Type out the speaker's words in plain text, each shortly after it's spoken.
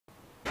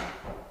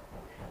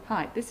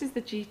Hi, this is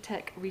the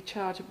G-Tech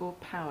rechargeable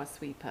power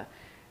sweeper,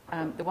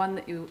 the one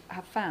that you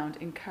have found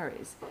in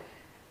Currys.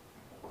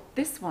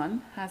 This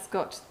one has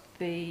got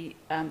the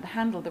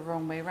handle the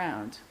wrong way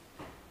round,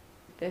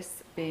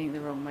 this being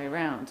the wrong way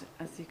round.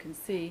 As you can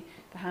see,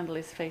 the handle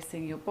is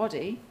facing your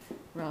body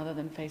rather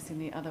than facing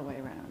the other way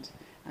round.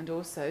 And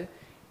also,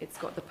 it's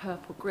got the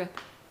purple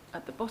grip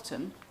at the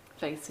bottom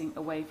facing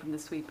away from the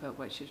sweeper,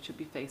 which it should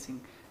be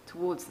facing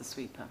towards the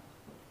sweeper,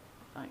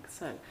 like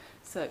so.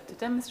 So to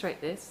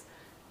demonstrate this,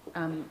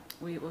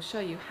 we will show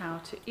you how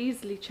to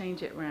easily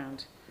change it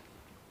round.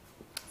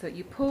 So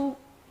you pull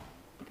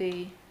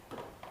the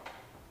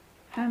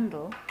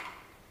handle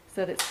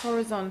so that it's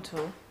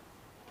horizontal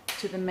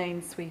to the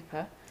main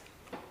sweeper,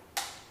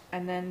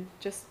 and then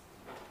just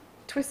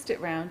twist it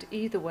round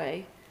either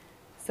way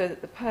so that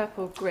the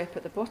purple grip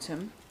at the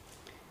bottom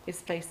is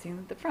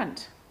facing the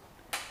front,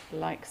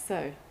 like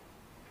so.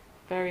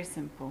 Very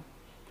simple.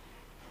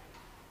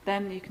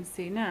 Then you can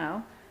see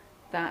now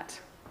that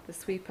the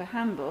sweeper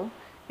handle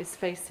is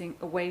facing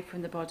away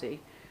from the body,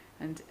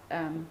 and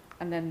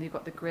then you've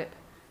got the grip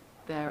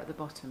there at the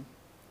bottom.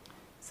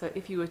 So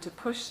if you were to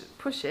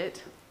push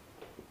it,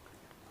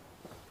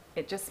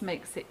 it just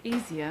makes it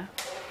easier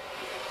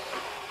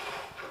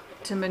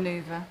to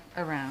maneuver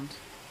around.